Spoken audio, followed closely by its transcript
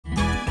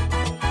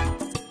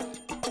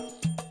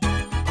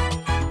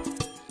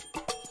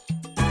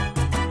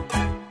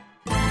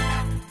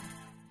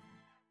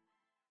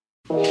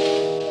Good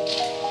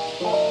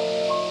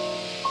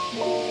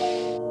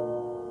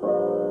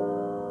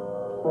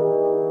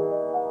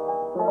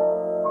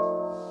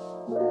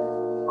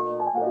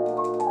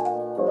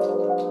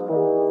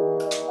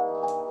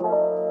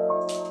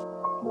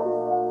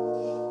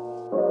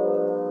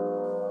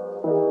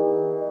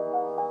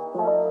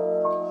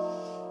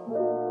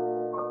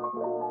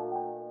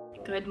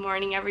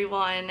morning,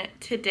 everyone.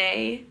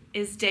 Today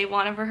is day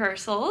one of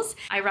rehearsals.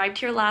 I arrived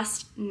here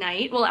last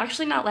night. Well,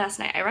 actually not last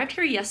night. I arrived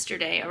here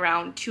yesterday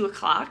around 2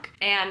 o'clock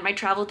and my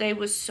travel day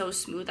was so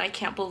smooth. I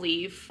can't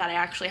believe that I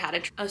actually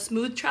had a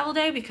smooth travel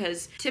day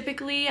because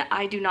typically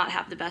I do not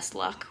have the best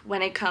luck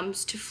when it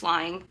comes to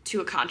flying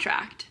to a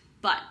contract.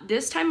 But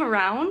this time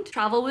around,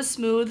 travel was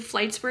smooth,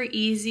 flights were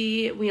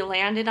easy, we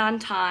landed on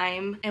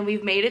time, and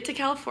we've made it to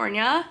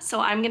California.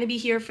 So I'm gonna be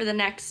here for the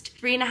next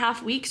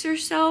 3.5 weeks or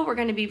so. We're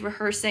gonna be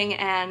rehearsing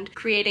and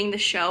creating the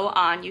show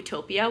on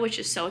Utopia, which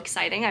is so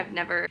exciting. I've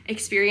never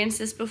experienced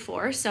this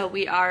before. So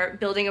we are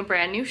building a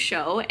brand new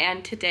show,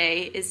 and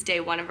today is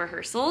day one of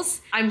rehearsals.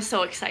 I'm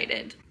so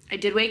excited. I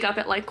did wake up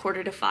at like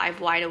 4:45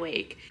 wide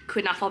awake.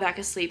 Could not fall back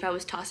asleep. I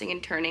was tossing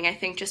and turning, I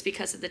think just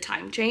because of the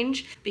time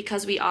change,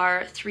 because we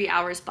are 3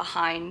 hours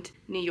behind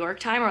New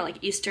York time or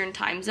like Eastern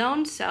time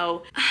zone.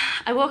 So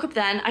I woke up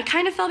then. I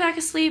kind of fell back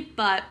asleep,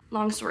 but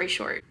long story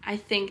short, I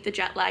think the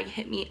jet lag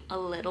hit me a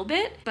little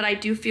bit, but I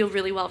do feel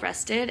really well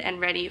rested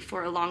and ready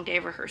for a long day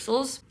of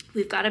rehearsals.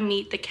 We've got to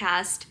meet the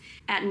cast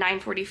at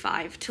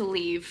 9:45 to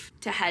leave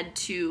to head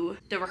to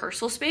the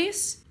rehearsal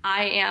space.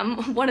 I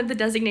am one of the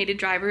designated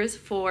drivers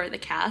for the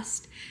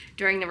cast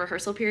during the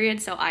rehearsal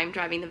period, so I'm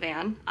driving the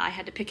van. I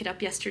had to pick it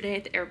up yesterday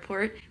at the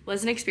airport. It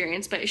was an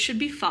experience, but it should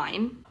be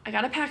fine. I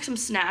gotta pack some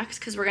snacks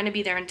because we're gonna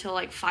be there until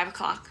like 5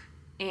 o'clock,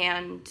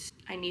 and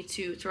I need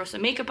to throw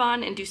some makeup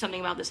on and do something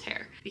about this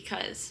hair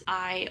because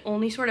I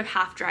only sort of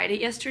half dried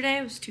it yesterday.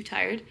 I was too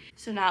tired,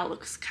 so now it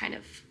looks kind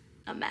of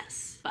a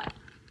mess. But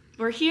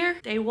we're here,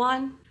 day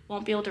one.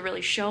 Won't be able to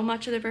really show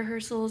much of the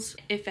rehearsals,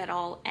 if at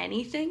all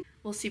anything.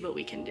 We'll see what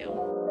we can do. We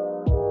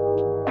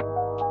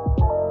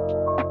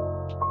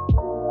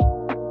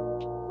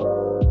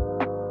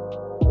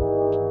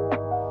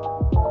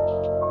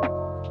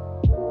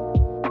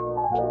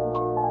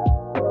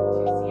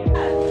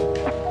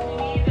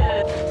need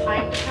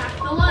time to pack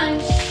the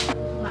lunch.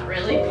 Not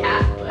really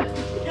packed, but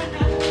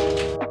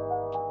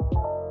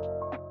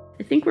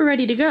I think we're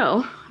ready to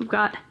go. I've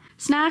got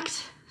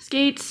snacks,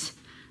 skates,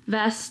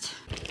 vest,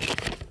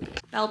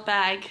 belt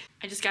bag.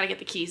 I just gotta get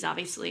the keys,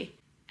 obviously.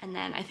 And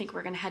then I think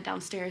we're gonna head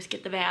downstairs,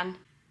 get the van,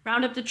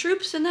 round up the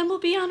troops, and then we'll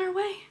be on our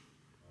way.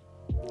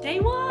 Day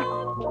one!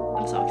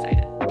 I'm so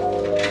excited.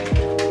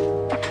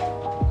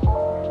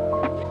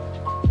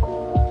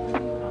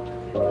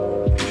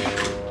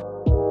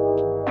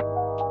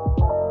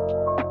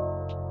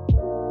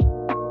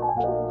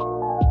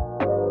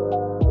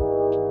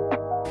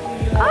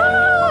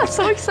 Ah,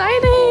 so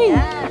exciting!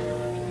 Yeah.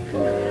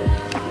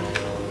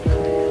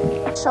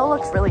 Show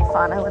looks really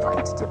fun. I would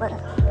like to do it.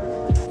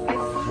 I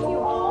see you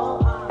all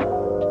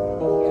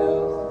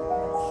videos.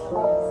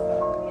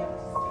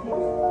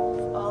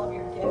 All of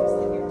your gifts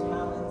and your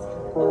talents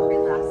and every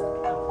last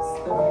ounce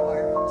of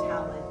your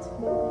talent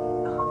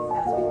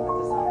as we put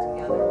this all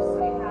together. So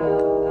we have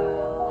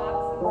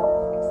lots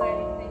of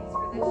exciting things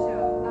for this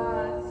show.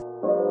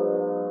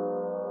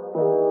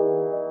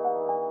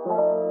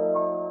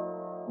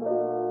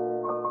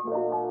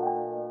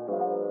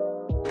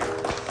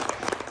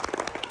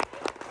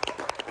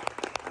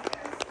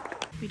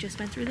 We just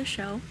went through the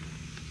show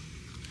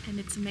and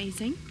it's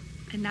amazing.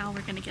 And now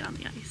we're gonna get on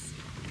the ice.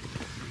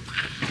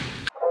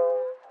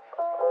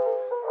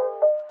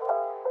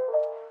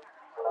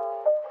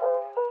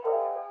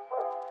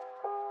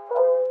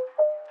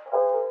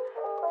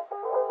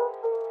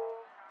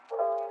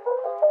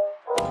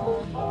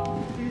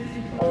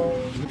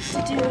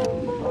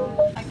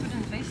 I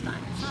couldn't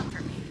FaceTime. It's not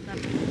for me.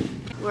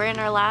 We're in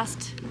our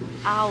last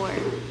hour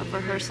of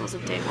rehearsals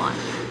of day one.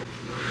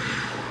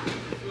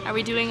 Are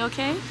we doing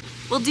okay?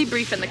 We'll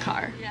debrief in the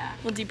car. Yeah.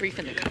 We'll debrief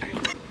in the car.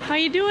 How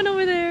you doing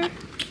over there?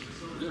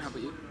 Good, how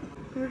about you?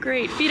 We're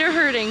great. Feet are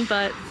hurting,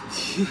 but...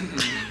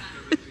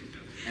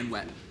 And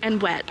wet.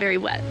 And wet, very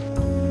wet.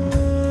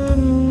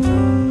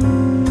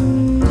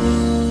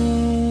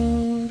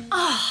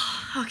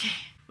 Oh, okay.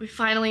 We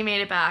finally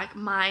made it back.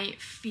 My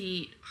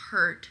feet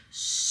hurt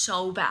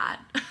so bad.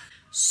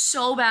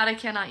 So bad I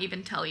cannot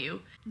even tell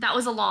you. That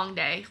was a long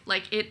day.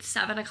 Like, it's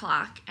 7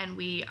 o'clock and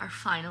we are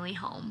finally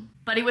home.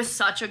 But it was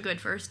such a good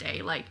first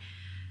day. Like,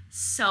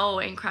 so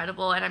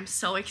incredible, and I'm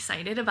so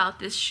excited about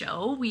this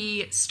show.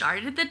 We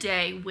started the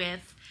day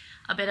with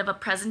a bit of a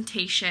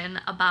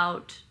presentation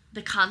about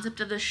the concept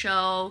of the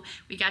show.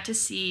 We got to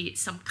see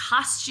some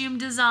costume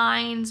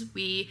designs.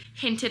 We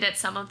hinted at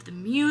some of the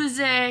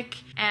music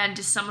and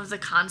just some of the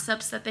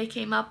concepts that they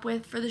came up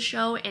with for the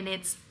show, and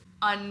it's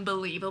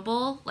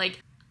unbelievable.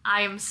 Like,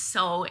 I am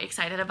so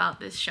excited about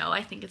this show.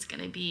 I think it's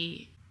gonna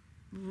be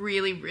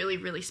really, really,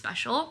 really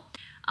special.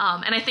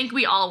 And I think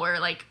we all were.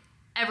 Like,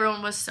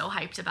 everyone was so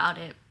hyped about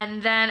it.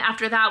 And then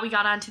after that, we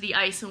got onto the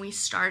ice and we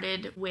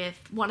started with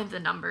one of the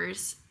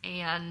numbers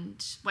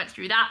and went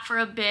through that for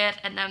a bit.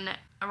 And then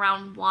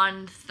around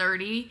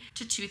 1:30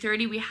 to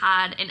 2:30, we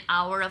had an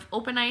hour of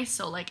open ice.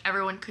 So like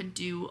everyone could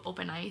do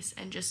open ice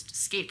and just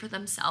skate for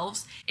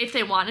themselves if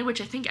they wanted, which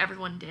I think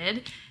everyone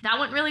did. That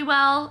went really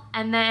well.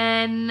 And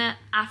then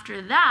after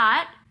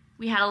that,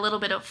 we had a little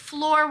bit of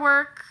floor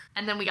work,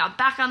 and then we got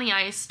back on the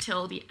ice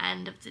till the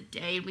end of the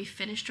day. We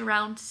finished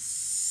around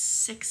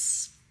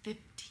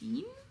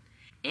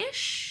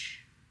 6:15-ish.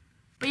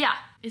 But yeah,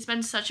 it's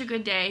been such a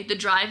good day. The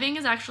driving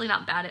is actually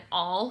not bad at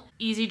all.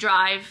 Easy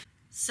drive,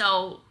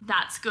 so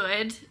that's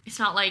good. It's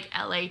not like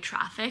LA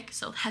traffic,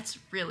 so that's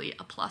really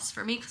a plus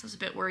for me because I was a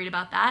bit worried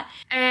about that.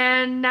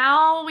 And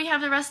now we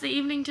have the rest of the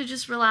evening to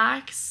just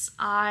relax.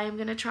 I'm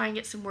gonna try and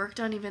get some work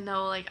done, even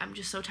though like I'm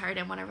just so tired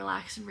I want to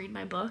relax and read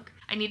my book.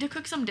 I need to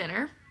cook some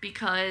dinner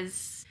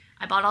because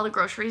I bought all the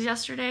groceries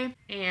yesterday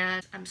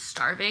and I'm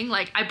starving.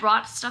 Like I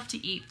brought stuff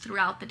to eat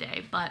throughout the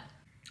day, but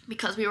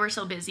because we were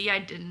so busy, I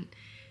didn't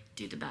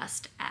do the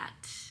best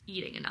at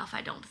eating enough,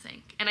 I don't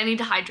think. And I need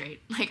to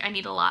hydrate. Like I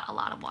need a lot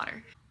of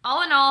water.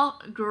 All in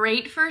all,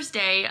 great first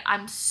day.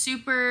 I'm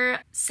super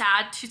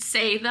sad to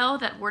say though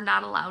that we're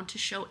not allowed to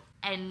show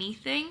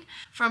anything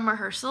from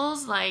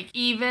rehearsals. Like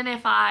even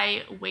if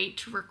I wait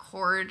to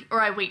record or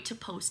I wait to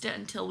post it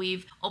until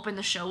we've opened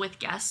the show with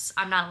guests,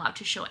 I'm not allowed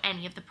to show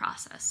any of the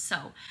process.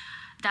 So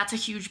that's a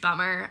huge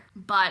bummer,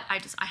 but I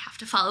have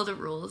to follow the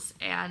rules,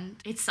 and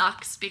it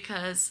sucks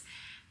because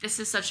this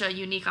is such a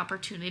unique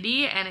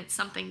opportunity and it's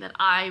something that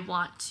I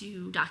want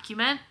to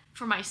document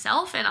for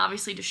myself and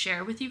obviously to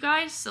share with you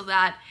guys so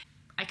that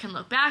I can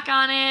look back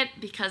on it,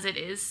 because it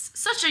is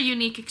such a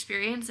unique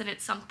experience and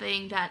it's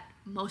something that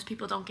most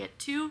people don't get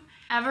to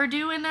ever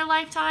do in their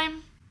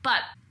lifetime.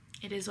 But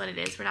it is what it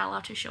is. We're not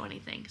allowed to show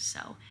anything.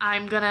 So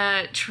I'm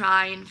gonna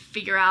try and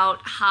figure out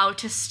how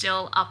to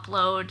still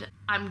upload.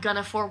 I'm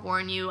gonna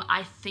forewarn you,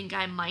 I think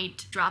I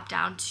might drop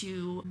down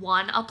to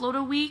 1 upload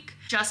a week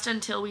just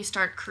until we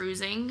start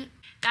cruising.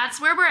 That's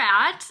where we're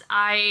at.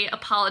 I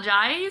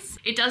apologize.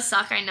 It does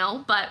suck, I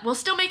know, but we'll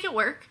still make it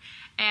work.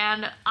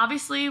 And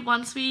obviously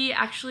once we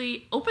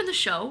actually open the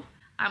show,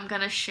 I'm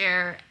gonna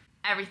share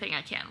everything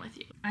I can with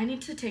you. I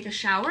need to take a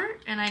shower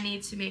and I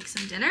need to make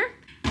some dinner.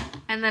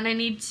 And then I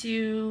need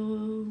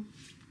to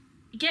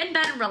get in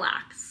bed and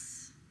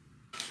relax.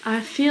 I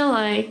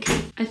think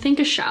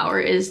a shower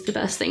is the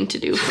best thing to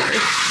do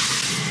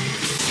first.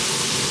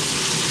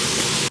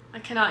 I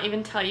cannot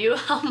even tell you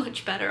how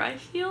much better I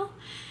feel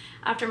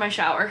after my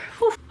shower.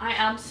 Whew. I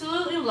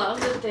absolutely love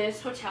that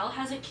this hotel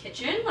has a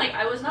kitchen. Like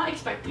I was not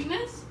expecting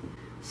this.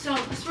 So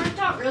this worked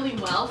out really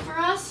well for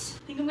us.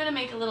 I think I'm gonna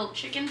make a little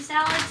chicken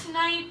salad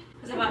tonight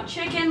because I bought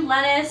chicken,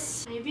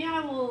 lettuce. Maybe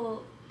I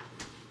will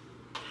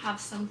have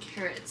some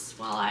carrots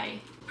while I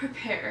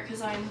prepare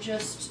because I'm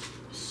just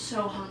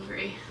so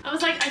hungry. I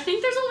was like, I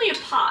think there's only a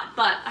pot,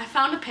 but I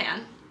found a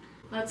pan.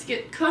 Let's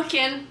get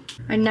cooking.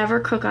 I never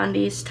cook on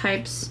these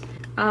types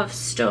of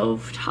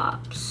stove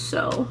tops,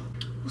 so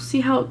we'll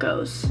see how it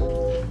goes.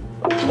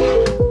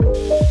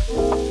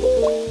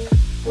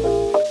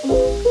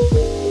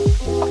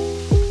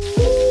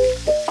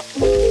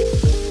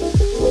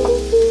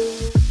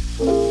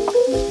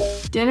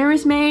 Dinner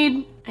is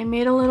made. I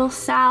made a little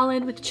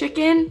salad with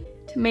chicken,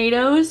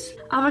 tomatoes,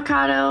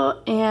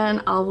 avocado,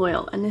 and olive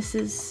oil. And this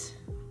is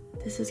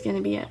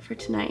gonna be it for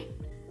tonight.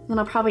 And then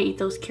I'll probably eat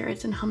those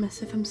carrots and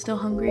hummus if I'm still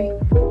hungry.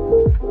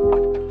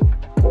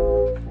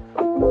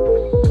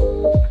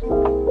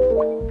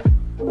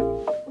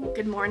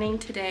 Good morning.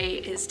 Today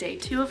is day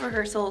 2 of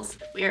rehearsals.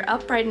 We are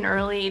up bright and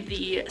early.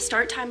 The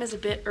start time is a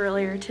bit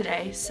earlier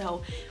today,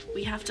 so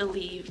we have to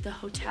leave the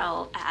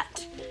hotel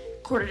at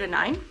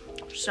 8:45.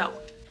 So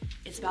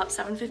it's about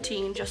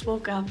 7:15, just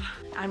woke up.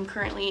 I'm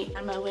currently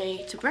on my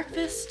way to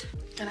breakfast.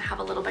 Gonna have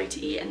a little bite to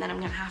eat and then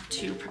I'm gonna have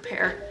to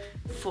prepare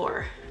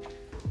for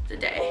the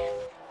day.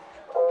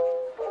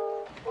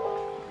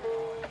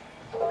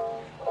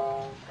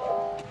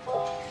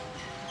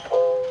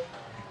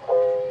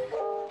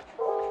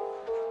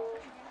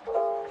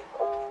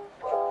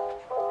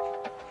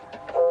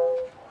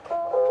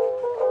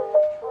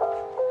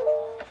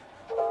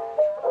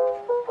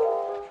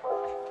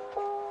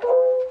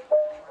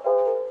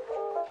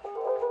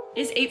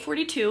 It's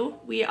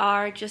 8:42. We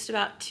are just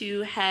about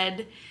to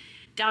head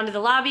down to the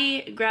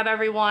lobby, grab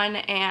everyone,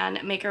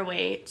 and make our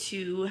way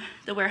to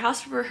the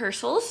warehouse for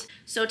rehearsals.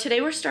 So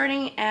today we're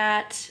starting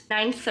at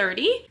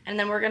 9:30, and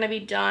then we're gonna be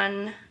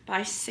done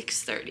by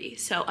 6:30.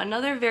 So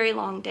another very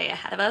long day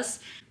ahead of us.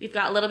 We've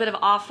got a little bit of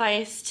off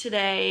ice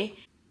today,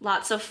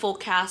 lots of full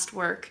cast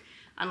work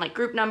on like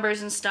group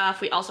numbers and stuff.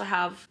 We also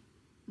have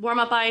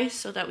warm-up ice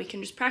so that we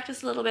can just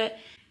practice a little bit,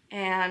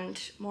 and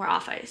more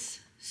off ice.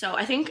 So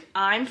I think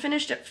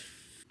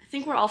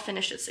we're all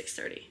finished at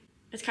 6:30.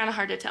 It's kind of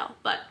hard to tell,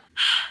 but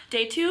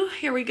day 2,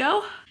 here we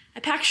go. I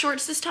packed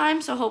shorts this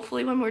time, so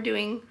hopefully when we're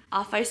doing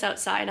off ice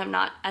outside, I'm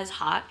not as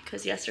hot,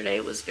 because yesterday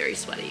it was very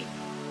sweaty.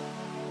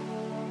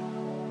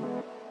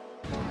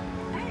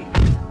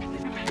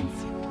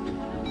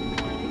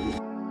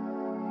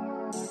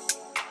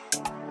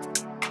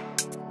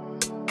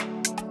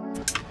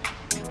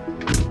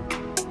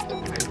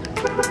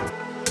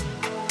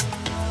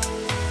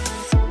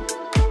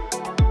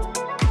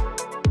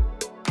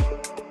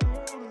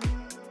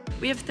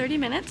 We have 30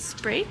 minutes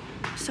break,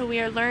 so we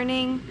are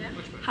learning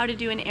how to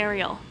do an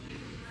aerial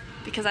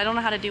because I don't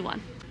know how to do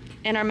one.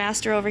 And our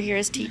master over here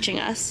is teaching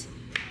us.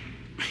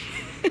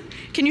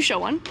 Can you show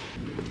one?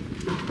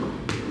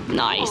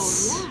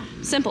 Nice. Oh,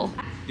 yeah. Simple.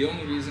 The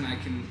only reason I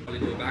can probably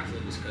do a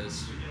backflip is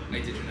because I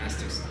did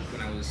gymnastics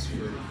when I was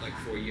for like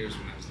 4 years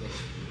when I was little.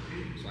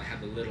 So I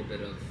have a little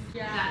bit of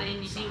That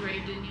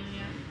engraved in you,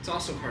 yeah. It's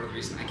also part of the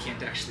reason I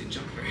can't actually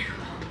jump very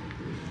well.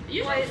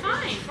 You're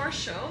fine. For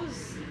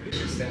shows. It's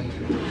just stand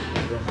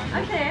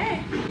there.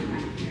 Okay.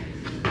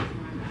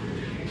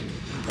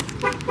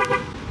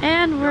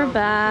 And we're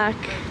back.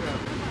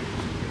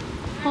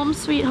 Home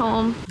sweet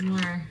home.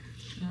 More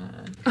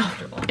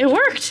comfortable. It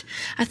worked.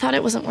 I thought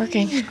it wasn't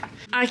working.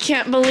 I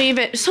can't believe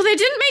it. So they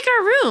didn't make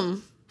our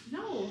room.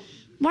 No.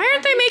 Why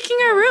aren't they making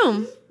our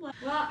room?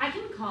 Well, I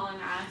can call and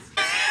ask.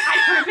 I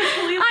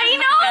purposefully I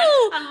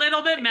know! a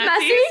little bit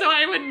Messy? so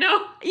I would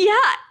know.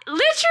 Yeah,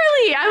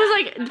 literally. I was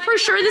like, for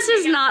sure this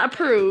is not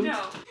approved.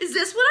 No. Is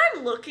this what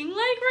I'm looking like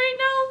right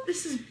now?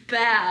 This is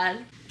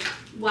bad.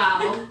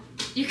 Wow.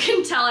 You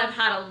can tell I've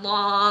had a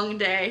long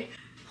day.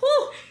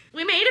 Whew.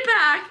 We made it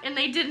back and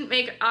they didn't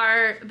make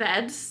our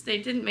beds. They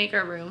didn't make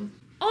our room.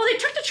 Oh, they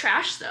took the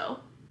trash though.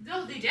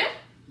 No, they did?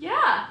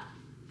 Yeah.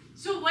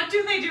 So what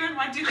do they do and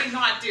what do they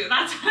not do?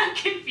 That's what I'm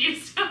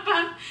confused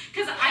about.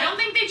 Because I don't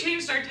think they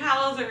changed our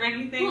towels or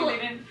anything. Well, They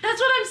didn't. that's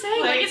what I'm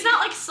saying. Like, it's not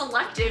like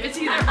selective. It's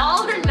either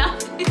all or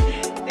nothing.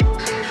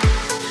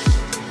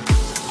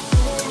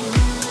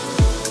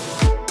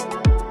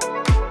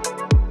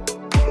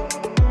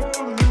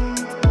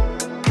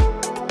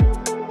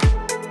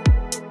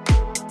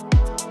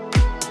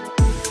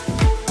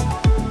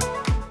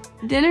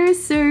 Dinner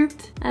is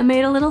served. I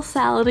made a little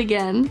salad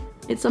again.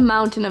 It's a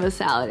mountain of a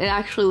salad. It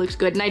actually looks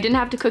good. And I didn't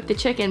have to cook the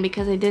chicken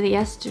because I did it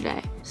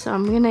yesterday. So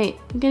I'm gonna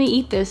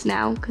eat this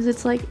now because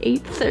it's like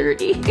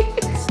 8:30.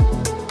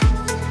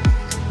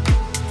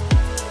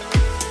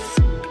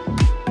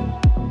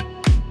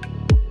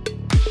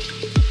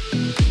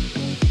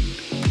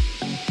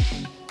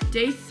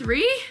 Day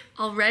 3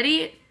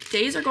 already.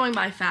 Days are going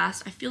by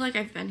fast. I feel like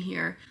I've been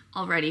here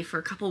already for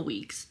a couple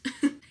weeks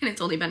and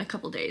it's only been a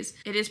couple days.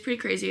 It is pretty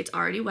crazy. It's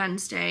already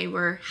Wednesday.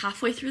 We're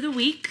halfway through the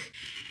week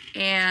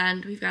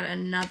and we've got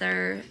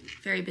another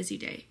very busy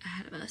day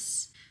ahead of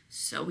us.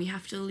 So we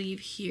have to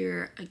leave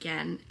here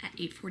again at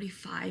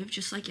 8:45,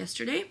 just like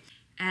yesterday,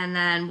 and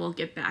then we'll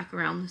get back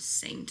around the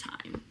same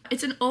time.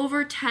 It's an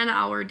over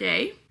 10-hour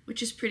day,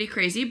 which is pretty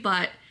crazy,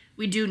 but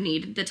we do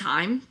need the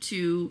time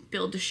to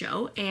build the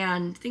show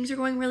and things are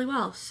going really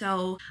well.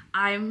 So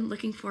I'm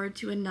looking forward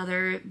to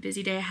another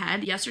busy day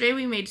ahead. Yesterday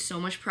we made so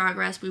much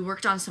progress. We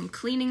worked on some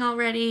cleaning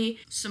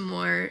already, some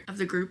more of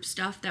the group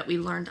stuff that we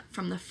learned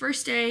from the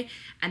first day.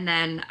 And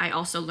then I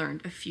also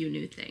learned a few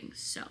new things.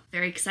 So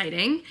very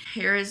exciting.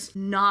 Hair is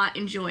not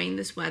enjoying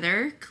this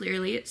weather.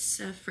 Clearly it's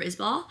a frizz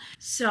ball.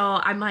 So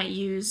I might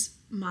use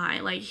my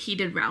like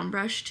heated round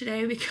brush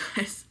today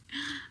because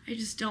I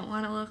just don't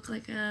want to look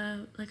like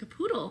a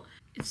poodle.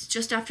 It's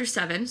just after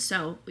 7,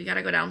 so we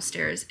gotta go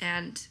downstairs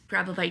and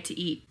grab a bite to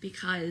eat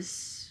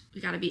because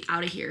we gotta be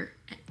out of here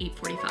at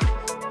 8:45.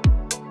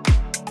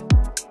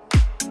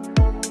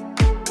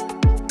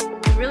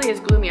 It really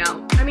is gloomy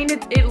out. I mean,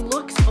 it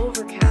looks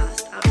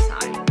overcast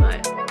outside,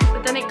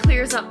 but then it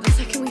clears up the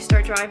second we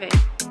start driving.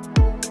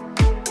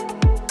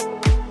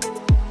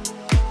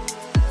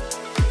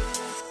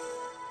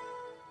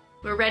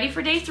 We're ready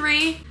for day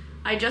 3.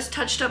 I just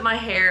touched up my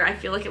hair. I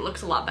feel like it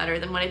looks a lot better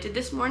than what I did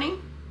this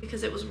morning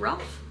because it was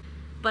rough.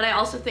 But I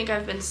also think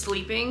I've been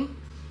sleeping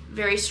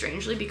very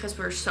strangely because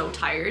we're so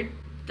tired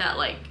that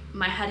like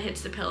my head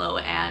hits the pillow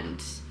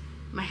and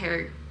my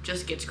hair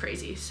just gets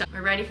crazy. So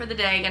we're ready for the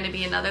day. Gonna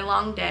be another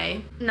long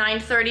day.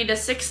 9:30 to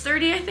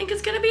 6:30 I think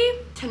it's gonna be.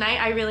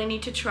 Tonight I really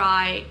need to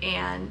try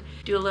and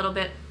do a little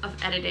bit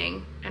of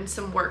editing and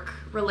some work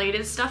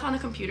related stuff on the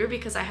computer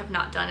because I have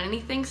not done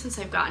anything since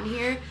I've gotten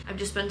here. I've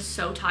just been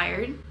so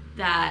tired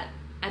that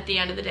at the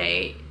end of the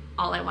day,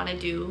 all I want to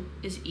do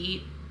is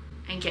eat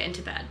and get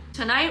into bed.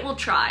 Tonight we'll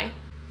try,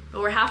 but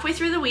we're halfway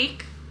through the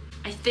week.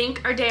 I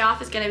think our day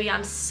off is going to be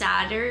on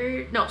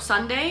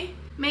Sunday,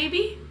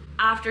 maybe.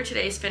 After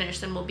today's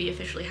finished, then we'll be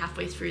officially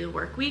halfway through the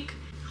work week.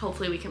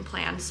 Hopefully we can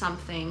plan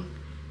something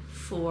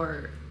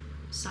for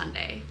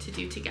Sunday to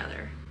do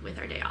together with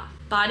our day off.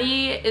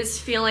 Body is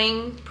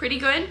feeling pretty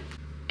good.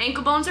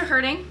 Ankle bones are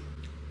hurting,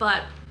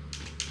 but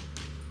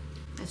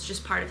it's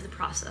just part of the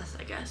process,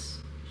 I guess.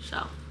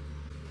 So,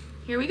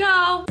 here we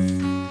go.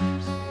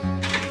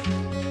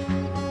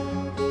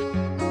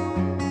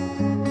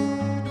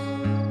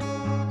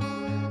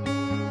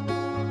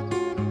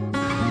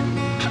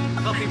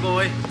 Coffee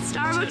boy.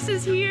 Starbucks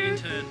is here.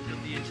 The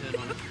intern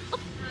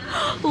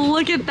on.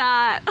 Look at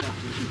that.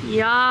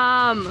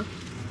 Yum.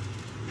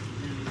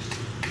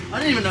 I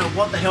didn't even know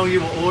what the hell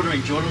you were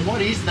ordering, Jordan.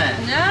 What is that?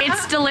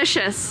 It's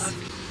delicious.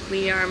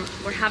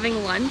 We're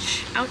having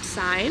lunch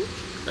outside.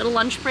 Little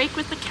lunch break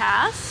with the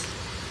cast.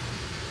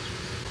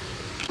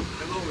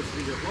 Hello, it's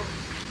video blog.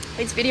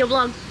 It's video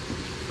blog.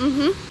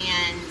 Mm-hmm.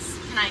 And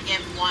can I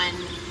get one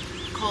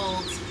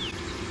cold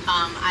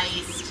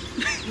iced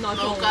Not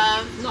mocha,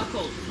 cold. Not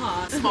cold.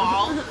 Hot.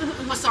 small.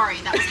 Oh, sorry,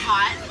 that was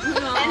hot.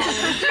 No.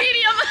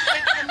 Medium.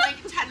 And like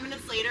 10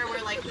 minutes later,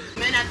 we're like,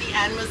 Min at the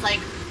end was like,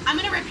 I'm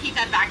gonna repeat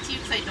that back to you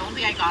because I don't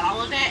think I got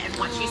all of it, and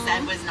what she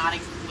said was not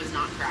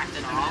correct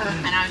at all.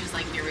 And I was just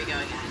like, here we go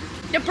again.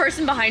 The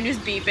person behind you's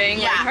beeping,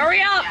 Yeah. like,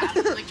 hurry up!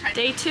 Yeah, like, try to-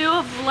 Day 2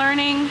 of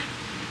learning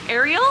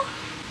aerial.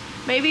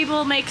 Maybe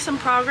we'll make some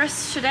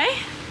progress today.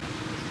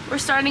 We're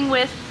starting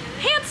with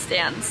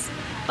handstands.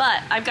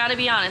 But I've got to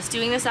be honest,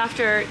 doing this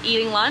after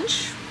eating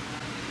lunch,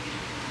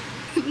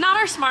 not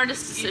our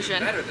smartest decision.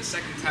 Even better the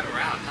second time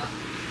around, huh?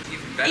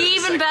 Even better.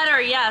 Even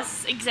better,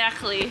 yes,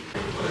 exactly.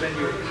 Then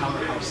your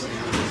powerhouse.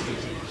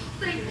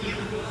 Thank you.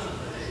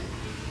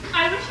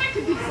 I wish I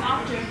could be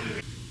softer.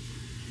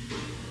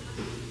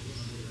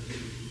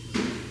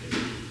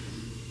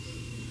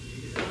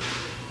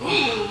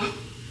 Ooh.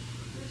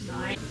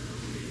 Nice.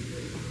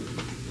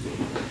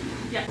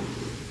 Yeah.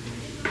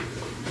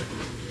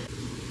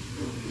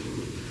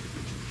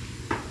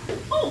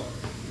 Oh!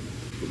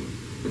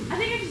 I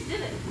think I just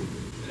did it.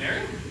 An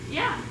aerial?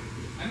 Yeah.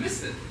 I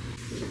missed it.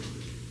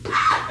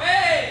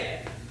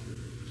 Hey!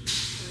 Did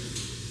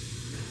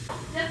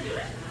that do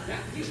it? Yeah.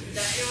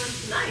 It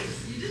was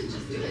nice. You didn't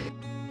just do it.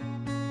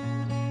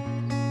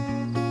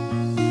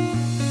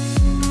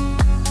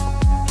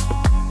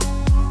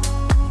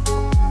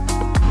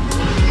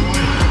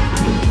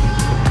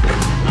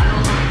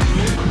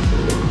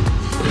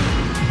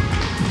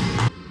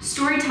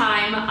 Story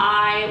time.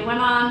 I went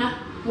on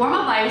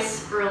warm-up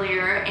ice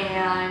earlier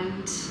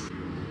and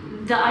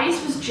the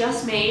ice was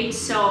just made,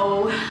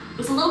 so it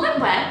was a little bit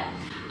wet.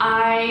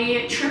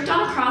 I tripped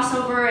on a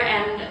crossover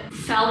and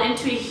fell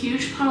into a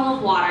huge puddle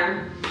of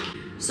water.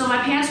 So my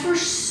pants were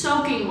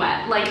soaking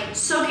wet, like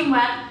soaking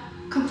wet,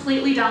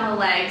 completely down the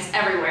legs,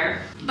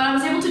 everywhere. But I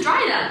was able to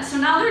dry them, so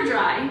now they're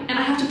dry and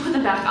I have to put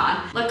them back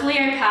on. Luckily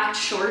I packed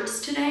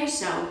shorts today,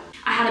 so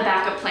I had a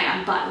backup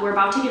plan, but we're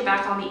about to get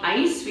back on the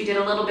ice. We did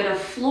a little bit of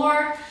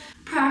floor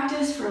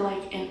practice for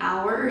like an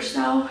hour or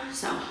so.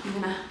 So I'm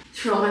gonna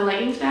throw my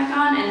leggings back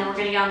on and then we're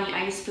gonna get on the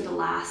ice for the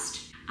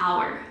last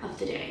hour of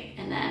the day.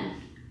 And then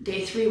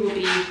day 3 will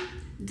be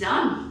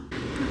done.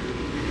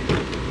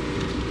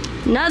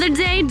 Another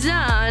day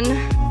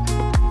done.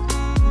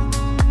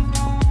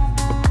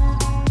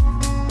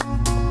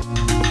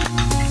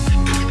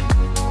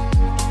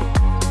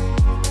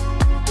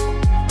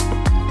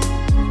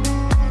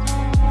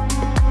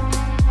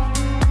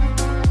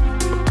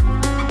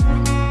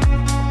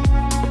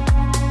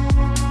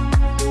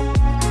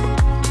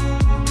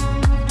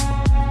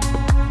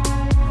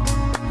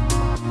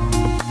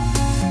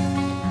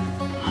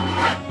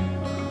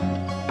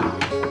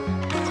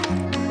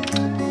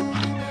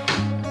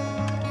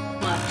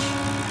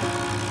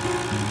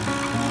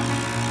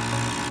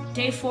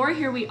 Day 4,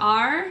 here we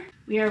are.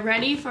 We are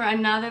ready for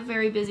another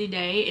very busy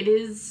day. It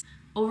is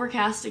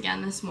overcast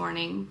again this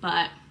morning,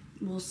 but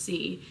we'll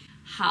see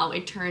how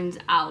it turns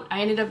out.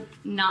 I ended up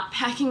not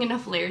packing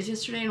enough layers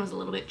yesterday and it was a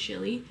little bit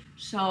chilly,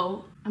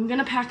 so I'm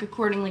gonna pack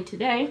accordingly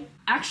today.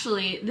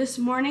 Actually, this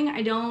morning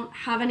I don't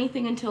have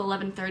anything until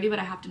 11:30, but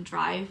I have to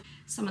drive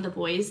some of the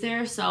boys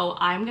there, so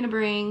I'm gonna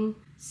bring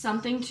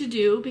something to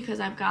do because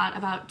I've got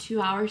about 2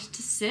 hours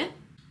to sit.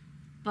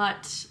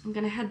 But I'm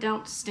gonna head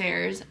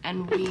downstairs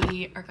and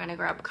we are gonna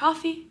grab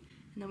coffee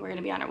and then we're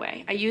gonna be on our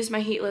way. I used my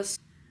heatless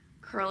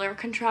curler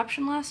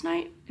contraption last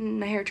night and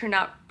my hair turned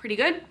out pretty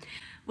good.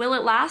 Will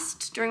it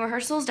last during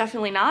rehearsals?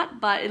 Definitely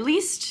not, but at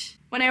least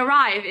when I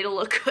arrive, it'll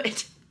look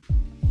good.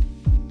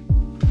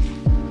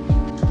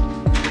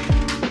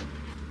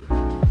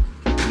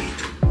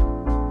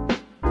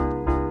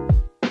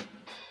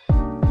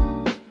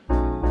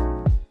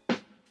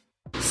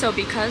 So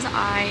because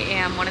I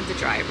am one of the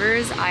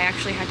drivers, I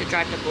actually had to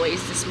drive the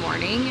boys this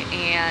morning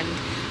and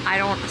I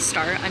don't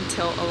start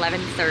until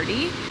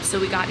 11:30. So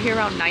we got here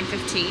around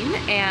 9:15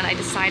 and I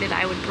decided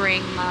I would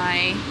bring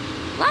my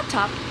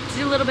laptop to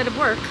do a little bit of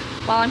work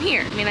while I'm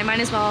here. I mean, I might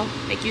as well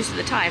make use of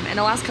the time. And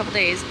the last couple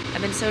days,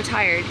 I've been so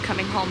tired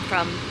coming home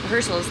from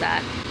rehearsals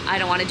that I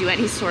don't want to do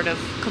any sort of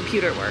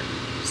computer work.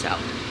 So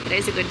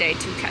today's a good day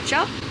to catch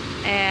up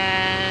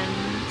and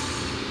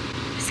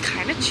it's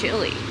kind of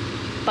chilly.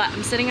 But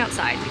I'm sitting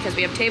outside because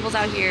we have tables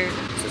out here,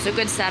 so it's a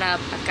good setup.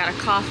 I've got a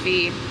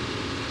coffee.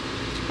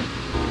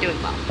 Doing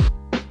well.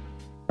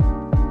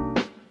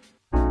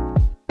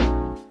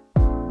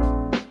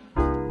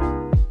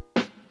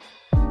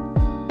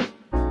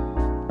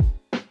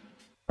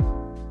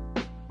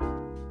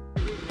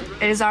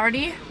 It is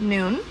already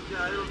noon.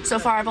 So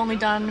far I've only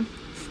done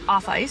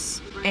off ice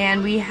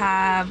and we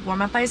have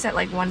warm-up ice at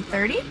like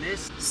 1:30.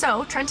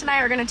 So Trent and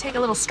I are gonna take a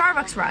little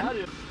Starbucks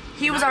run.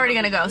 He was already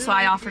gonna go, so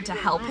I offered to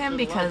help him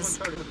because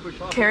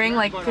carrying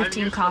like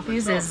 15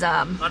 coffees is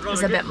a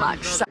bit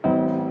much. So.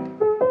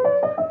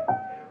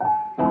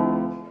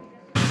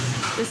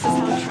 This is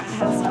how Trent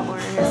has to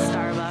order his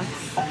Starbucks.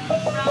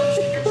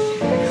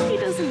 He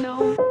doesn't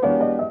know.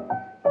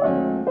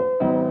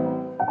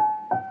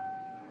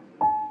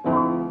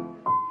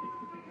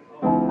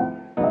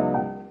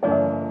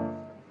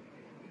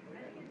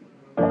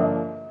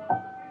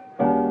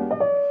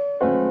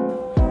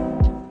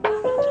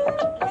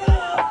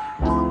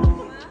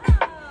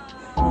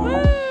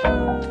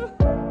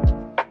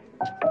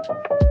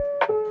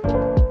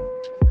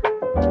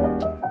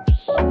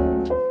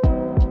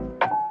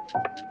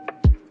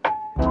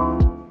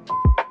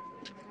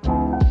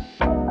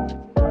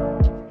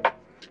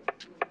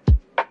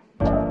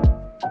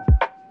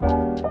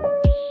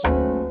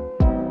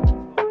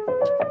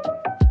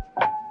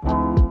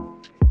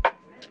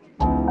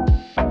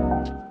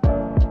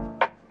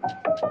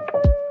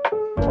 Bye.